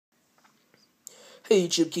Hey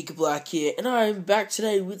YouTube, KickerrBlack here, and I'm back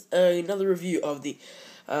today with another review of the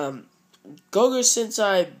Gogo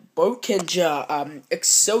Sentai Boukenger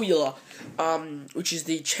Accellulor, which is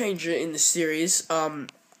the changer in the series.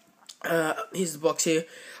 Here's the box here.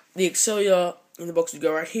 The Accellulor in the box would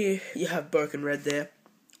go right here. You have Boukenger Red there.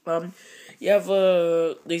 You have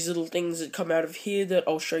these little things that come out of here that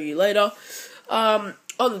I'll show you later. On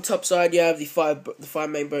the top side, you have the five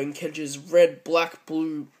main Boukengers: red, black,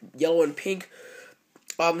 blue, yellow, and pink.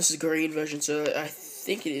 This is a Korean version, so I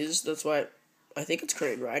think it is. That's why I think it's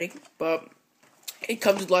Korean writing. But it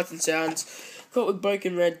comes with lights and sounds. Got with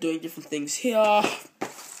Boukenger Red doing different things here.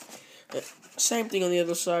 Same thing on the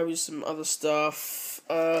other side with some other stuff.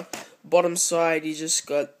 Bottom side, you just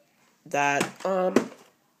got that.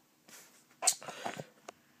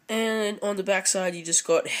 And on the back side, you just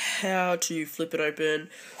got how to flip it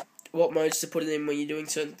open, what modes to put it in when you're doing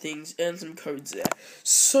certain things, and some codes there.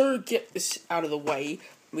 So, get this out of the way.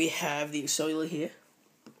 We have the Accellulor here.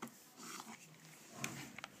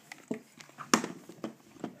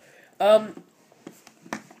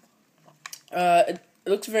 It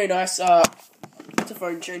looks very nice. It's a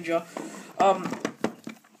phone changer.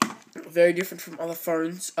 Very different from other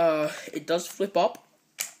phones. It does flip up,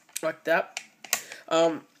 like that.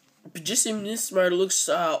 But just in this mode, it looks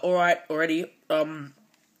alright already.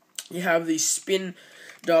 You have the spin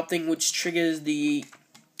dial thing, which triggers the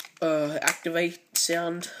activate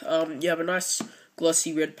sound. You have a nice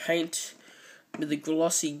glossy red paint with the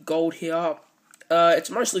glossy gold here. It's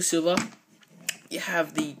mostly silver. You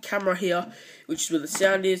have the camera here, which is where the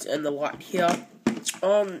sound is, and the light here.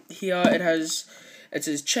 On here, it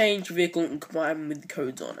says change vehicle and combine with the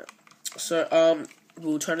codes on it. So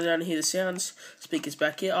we'll turn it down and hear the sounds. Speakers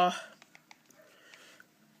back here.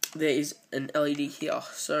 There is an LED here.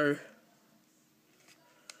 So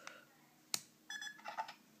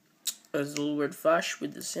there's a little red flash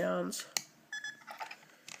with the sounds.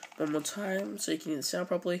 One more time so you can hear the sound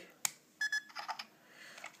properly.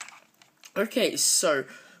 Okay, so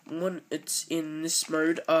when it's in this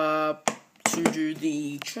mode, to do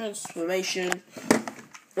the transformation,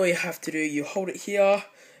 all you have to do, you hold it here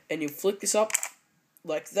and you flick this up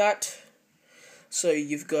like that. So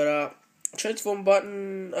you've got a transform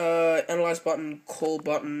button, analyze button, call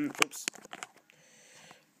button. Oops.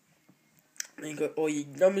 And you got all your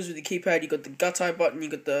numbers with the keypad. You got the Gutai button. You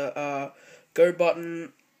got the go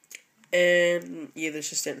button, and yeah, there's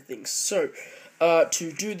just standard things. So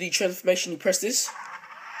to do the transformation, you press this.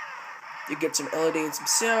 You get some LED and some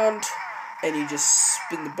sound, and you just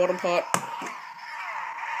spin the bottom part.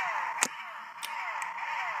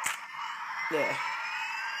 There.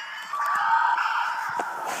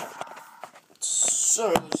 So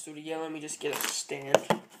let's do it again. Let me just get a stand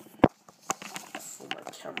for my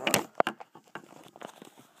camera.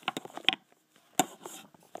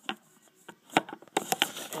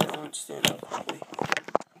 And I won't stand up properly.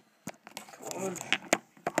 Come on.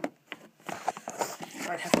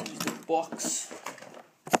 Might have to use the box.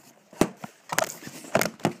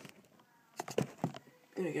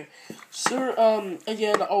 There we go. So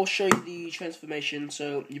again, I'll show you the transformation.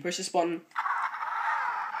 So you press this button.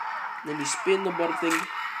 Then you spin the bottom thing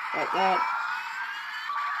like that.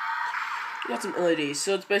 You got some LEDs,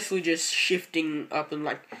 so it's basically just shifting up and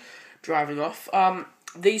like driving off.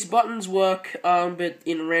 These buttons work, but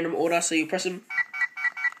in random order, so you press them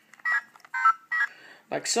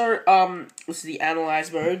like so. This is the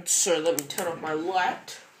analyze mode. So let me turn off my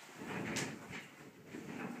light.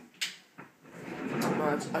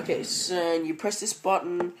 Okay, so you press this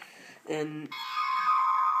button and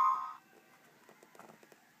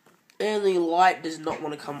the light does not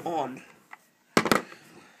want to come on.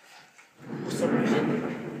 For some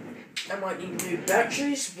reason, I might need new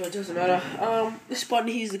batteries, but it doesn't matter. This button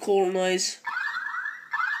here is the call noise.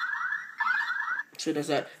 So it does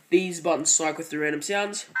that. These buttons cycle through random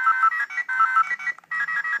sounds.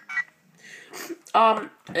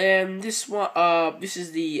 And this one, this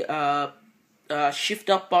is the shift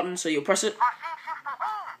up button. So you'll press it.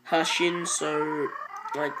 Hashin, so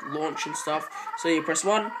like launch and stuff. So you press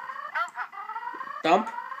 1.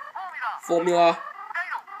 Dump, formula,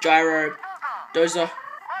 gyro, dozer,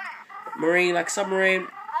 marine like submarine,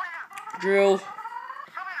 drill,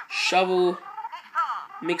 shovel,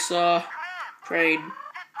 mixer, crane,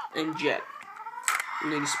 and jet.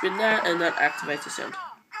 And then you spin that, and that activates the sound.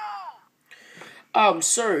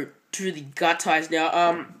 So to the gut ties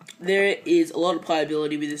now. There is a lot of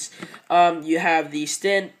playability with this. You have the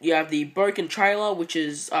Boukenger trailer, which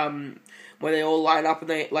is where they all line up and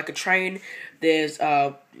they like a train. There's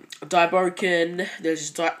Diboken,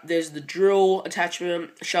 there's the drill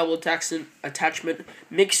attachment, shovel attachment,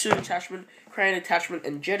 mixer attachment, crane attachment,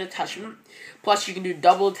 and jet attachment. Plus, you can do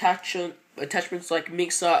double attachments like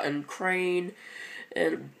mixer and crane,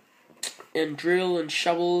 and drill and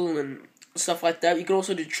shovel and stuff like that. You can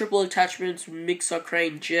also do triple attachments, mixer,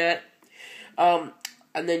 crane, jet.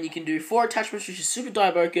 And then you can do 4 attachments, which is Super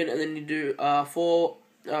Diboken, and then you do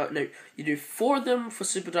you do 4 of them for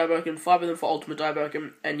Super Diboken, 5 of them for Ultimate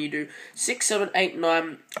Diboken, and you do 6, 7, 8,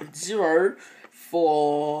 9, 0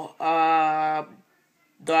 for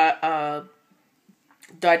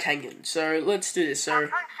Ditangen. So let's do this. So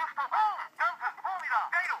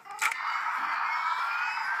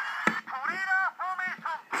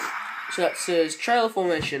that says trailer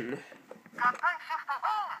formation.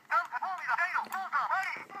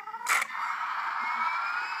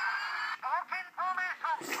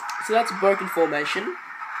 So that's broken formation.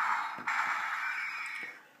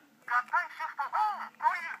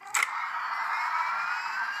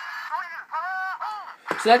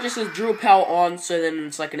 So that just says drill power on, so then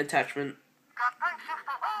it's like an attachment.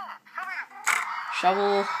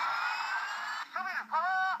 Shovel.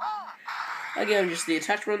 Again, just the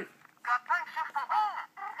attachment.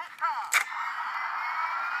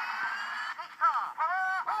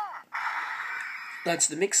 That's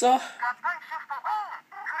the mixer.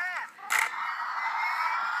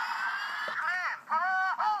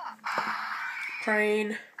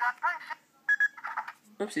 Crane.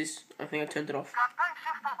 Oopsies, I think I turned it off.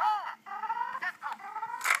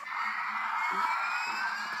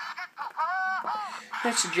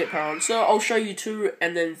 That's the jet power on. So I'll show you 2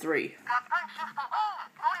 and then 3.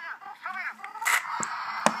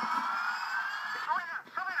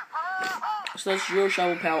 So that's drill,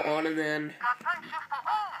 shovel power on, and then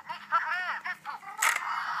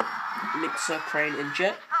mixer, crane, and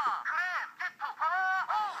jet.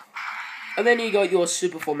 And then you got your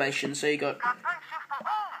super formation, so you got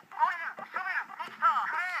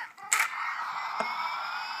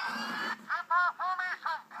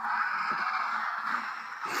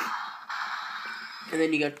and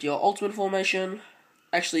then you got your ultimate formation.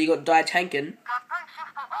 Actually, you got Ditangen.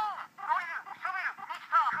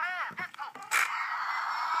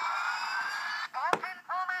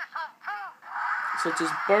 So it says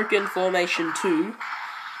Broken Formation 2.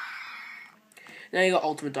 Now you got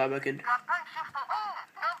Ultimate Diboken.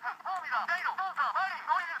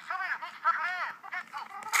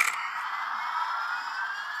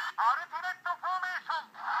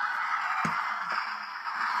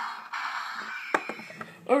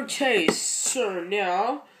 Okay, so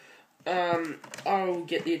now I'll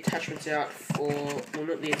get the attachments out for, well,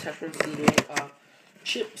 not the attachments, the little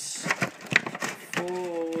chips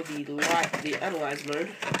for the analyze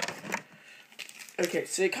mode. Okay,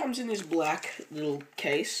 so it comes in this black little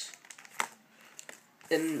case,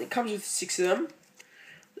 and it comes with 6 of them.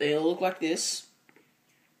 They look like this,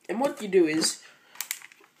 and what you do is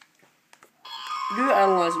do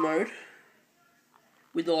analyze mode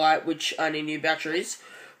with the light, which I need new batteries.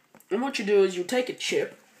 And what you do is you'll take a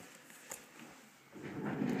chip,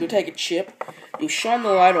 you'll shine the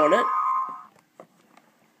light on it,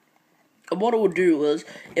 and what it will do is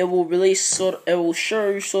it will release it will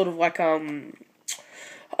show sort of like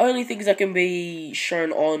only things that can be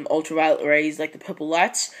shown on ultraviolet rays, like the purple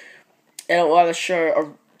lights, and it will either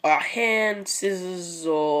show a hand, scissors,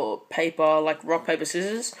 or paper, like rock, paper,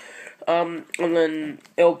 scissors, and then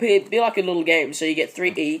it'll be like a little game. So you get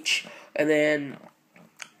 3 each, and then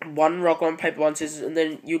 1 rock, 1 paper, 1 scissors, and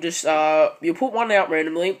then you just you put 1 out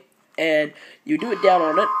randomly, and you do it down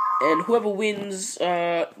on it, and whoever wins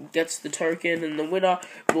gets the token, and the winner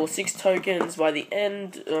with 6 tokens by the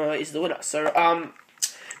end is the winner. So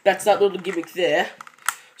that's that little gimmick there.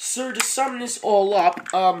 So to sum this all up,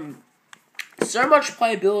 so much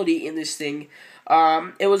playability in this thing.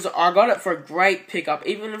 I got it for a great pickup.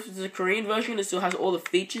 Even if it's a Korean version, it still has all the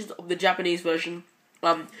features of the Japanese version.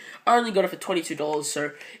 I only got it for $22, so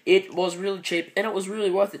it was really cheap, and it was really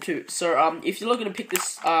worth it too. So, if you're looking to pick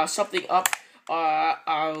this something up,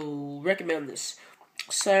 I'll recommend this.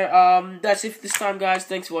 So, that's it for this time, guys.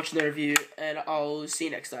 Thanks for watching the review, and I'll see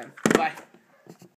you next time. Bye.